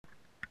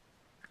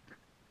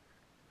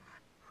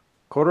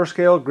Quarter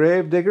Scale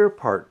Gravedigger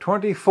Part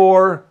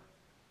 24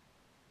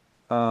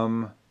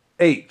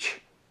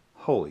 H.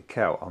 Holy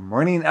cow, I'm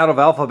running out of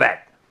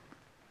alphabet.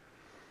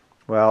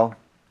 Well,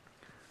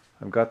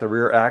 I've got the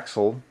rear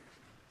axle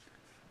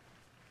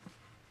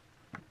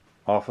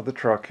off of the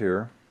truck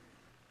here.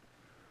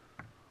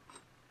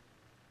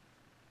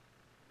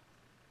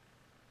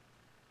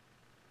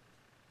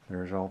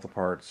 There's all the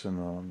parts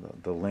and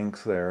the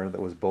links there that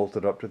was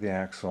bolted up to the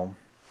axle.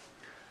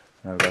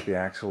 And I've got the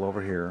axle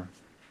over here.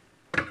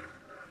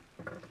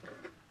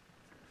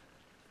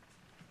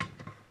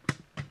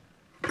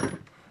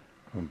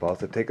 I'm about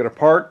to take it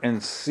apart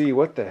and see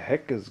what the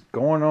heck is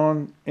going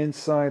on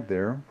inside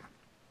there.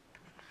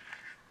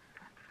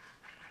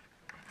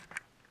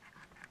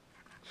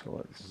 So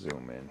let's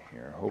zoom in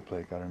here. Hopefully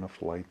I got enough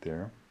light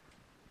there.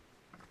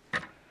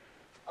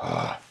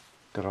 Got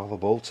all the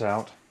bolts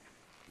out.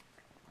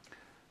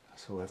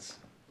 So let's...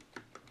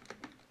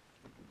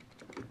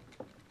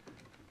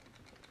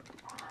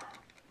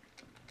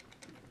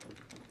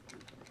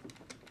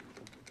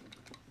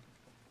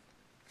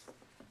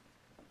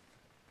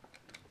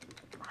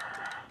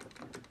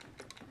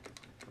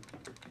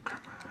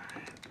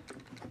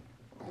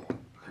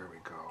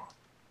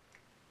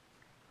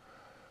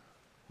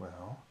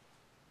 Well,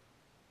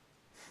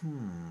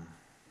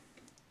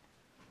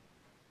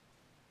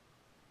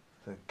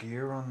 the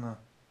gear on the,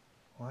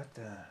 what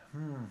the,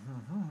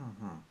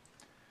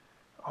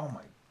 oh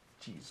my,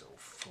 jeez, oh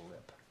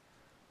flip.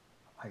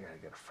 I gotta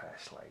get a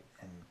flashlight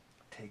and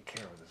take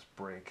care of this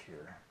brake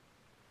here.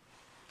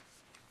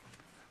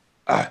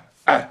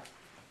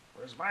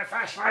 Where's my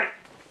flashlight?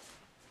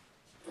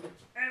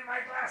 And my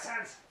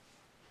glasses?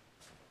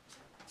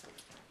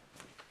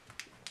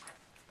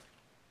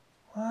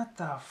 What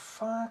the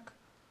fuck?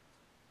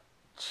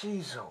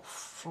 Jeez, oh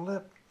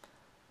flip.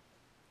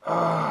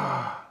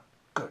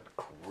 Good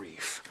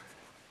grief.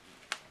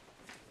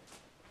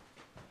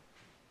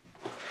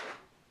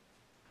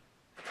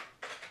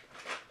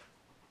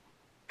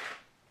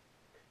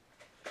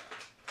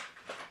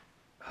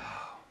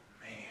 Oh,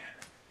 man.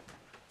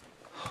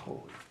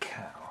 Holy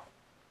cow.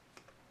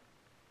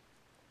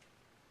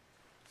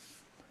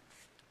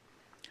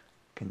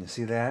 Can you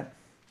see that?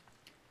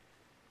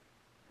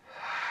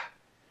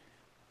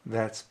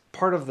 That's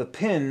part of the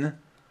pin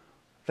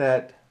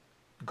that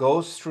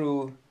goes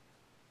through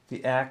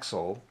the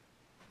axle,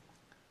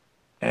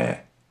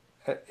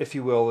 if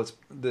you will. It's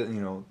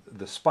the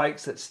the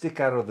spikes that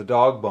stick out of the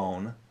dog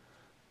bone.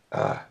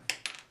 And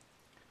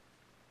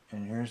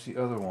here's the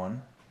other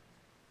one.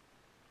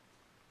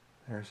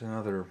 There's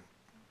another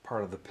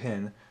part of the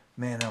pin.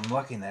 Man, I'm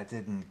lucky that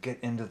didn't get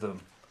into the.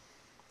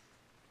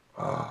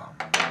 Oh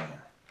man.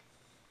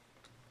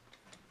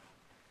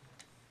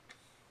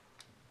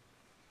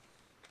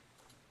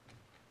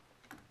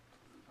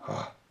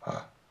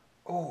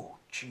 Oh,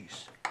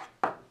 jeez.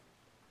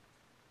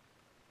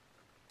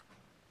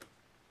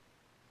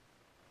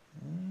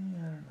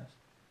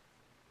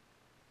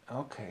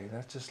 Okay,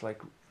 that's just like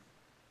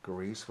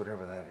grease,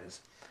 whatever that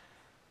is.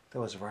 That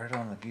was right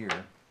on the gear.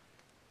 Let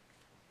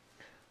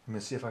me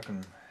see if I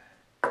can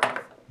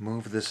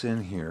move this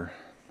in here.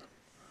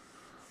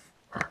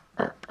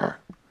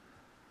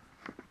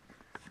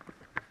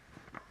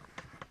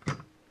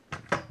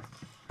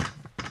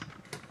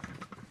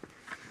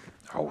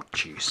 Oh,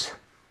 jeez.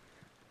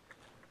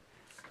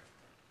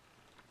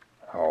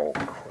 Oh,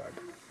 crud.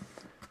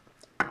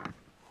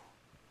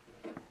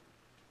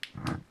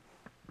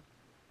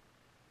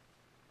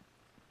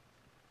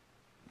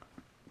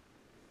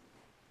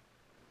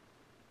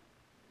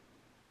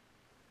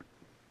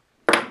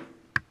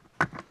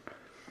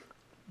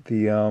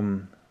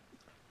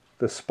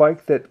 The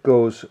spike that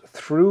goes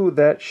through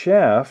that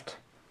shaft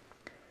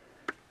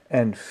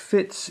and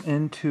fits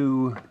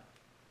into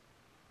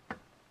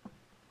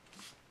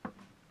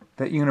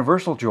that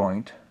universal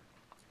joint,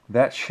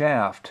 that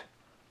shaft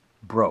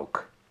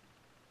broke.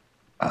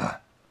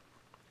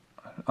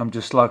 I'm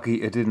just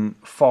lucky it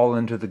didn't fall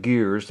into the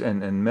gears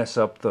and mess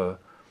up the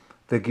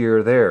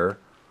gear there,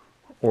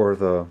 or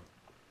the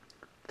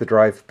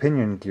drive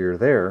pinion gear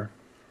there.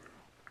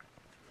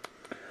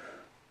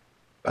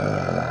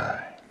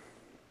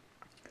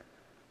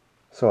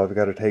 So I've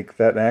got to take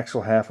that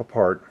axle half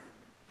apart.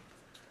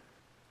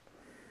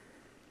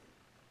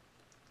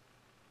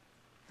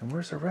 And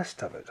where's the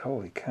rest of it?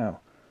 Holy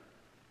cow.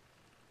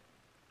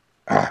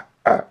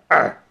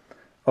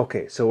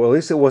 Okay, so at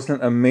least it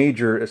wasn't a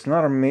major, it's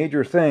not a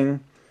major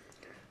thing.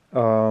 I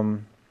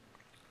don't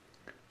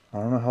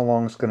know how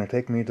long it's going to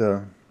take me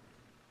to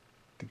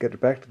get it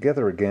back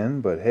together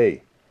again, but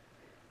hey,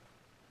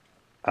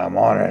 I'm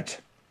on it.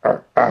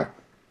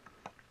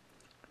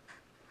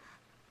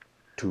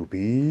 To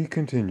be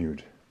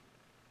continued.